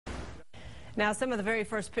Now, some of the very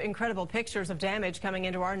first incredible pictures of damage coming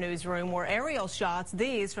into our newsroom were aerial shots,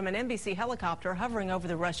 these from an NBC helicopter hovering over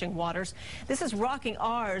the rushing waters. This is Rocking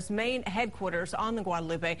R's main headquarters on the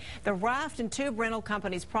Guadalupe. The raft and tube rental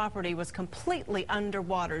company's property was completely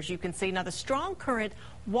underwater, as you can see. Now, the strong current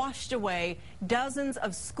washed away dozens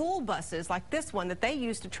of school buses like this one that they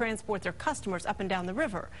used to transport their customers up and down the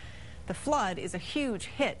river. The flood is a huge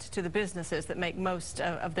hit to the businesses that make most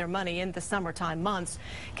of their money in the summertime months.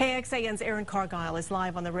 KXAN's Erin Cargile is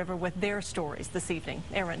live on the river with their stories this evening.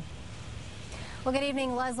 Erin. Well, good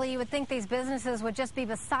evening, Leslie. You would think these businesses would just be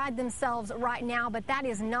beside themselves right now, but that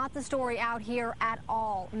is not the story out here at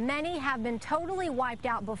all. Many have been totally wiped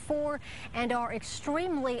out before and are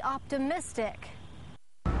extremely optimistic.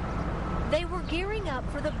 They were gearing up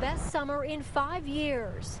for the best summer in 5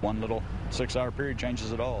 years. One little 6-hour period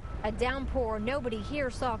changes it all. A downpour nobody here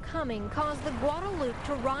saw coming caused the Guadalupe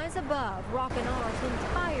to rise above Rocking R's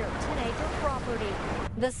entire 10-acre property.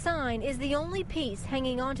 The sign is the only piece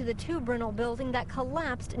hanging onto the tube rental building that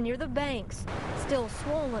collapsed near the banks. Still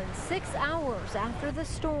swollen 6 hours after the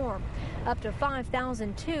storm. Up to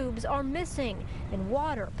 5,000 tubes are missing, and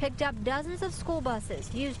water picked up dozens of school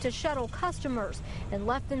buses used to shuttle customers and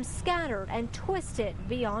left them scattered and twisted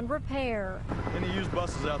beyond repair. Any used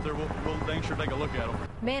buses out there, we'll dang sure take a look at them.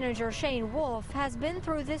 Manager Shane Wolf has been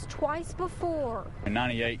through this twice before.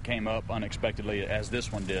 98 came up unexpectedly, as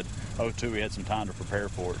this one did. 02, we had some time to prepare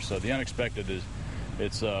for it. So the unexpected is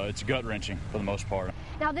it's gut-wrenching for the most part.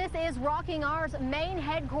 Now, this is Rocking R's main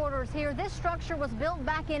headquarters here. This structure was built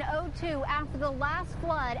back in 02 after the last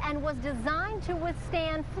flood and was designed to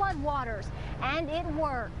withstand floodwaters, and it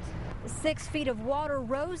worked. 6 feet of water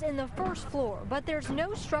rose in the first floor, but there's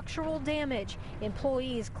no structural damage.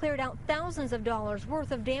 Employees cleared out thousands of dollars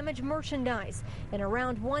worth of damaged merchandise, and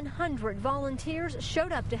around 100 volunteers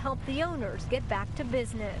showed up to help the owners get back to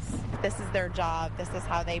business. This is their job. This is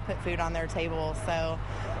how they put food on their table, so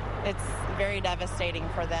it's very devastating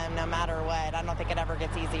for them no matter what. I don't think it ever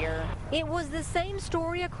gets easier. It was the same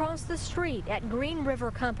story across the street at Green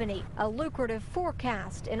River Company. A lucrative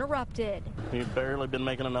forecast interrupted. We've barely been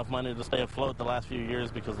making enough money to stay afloat the last few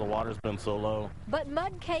years because the water's been so low. But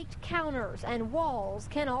mud-caked counters and walls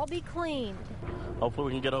can all be cleaned. Hopefully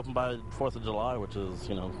we can get open by 4th of July, which is,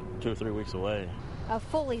 2 or 3 weeks away. A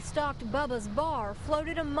fully stocked Bubba's Bar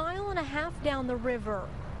floated a mile and a half down the river.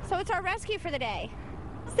 So it's our rescue for the day.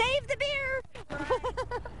 Save the beer!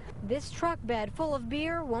 This truck bed full of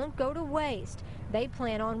beer won't go to waste. They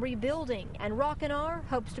plan on rebuilding, and Rocking R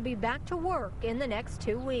hopes to be back to work in the next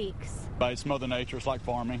 2 weeks. It's Mother Nature. It's like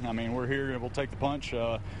farming. I mean, we're here. We'll take the punch.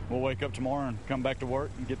 We'll wake up tomorrow and come back to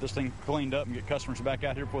work and get this thing cleaned up and get customers back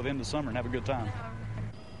out here before the end of the summer and have a good time.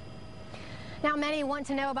 Now, many want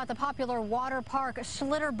to know about the popular water park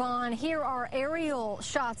Schlitterbahn. Here are aerial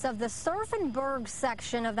shots of the Surf and Berg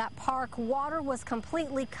section of that park. Water was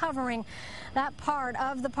completely covering that part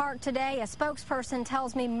of the park today. A spokesperson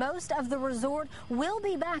tells me most of the resort will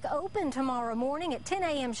be back open tomorrow morning at 10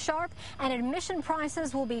 a.m. sharp, and admission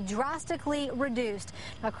prices will be drastically reduced.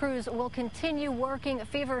 Now, crews will continue working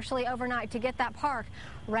feverishly overnight to get that park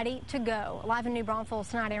ready to go. Live in New Braunfels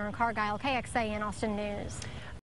tonight, Erin Cargile, KXAN Austin News.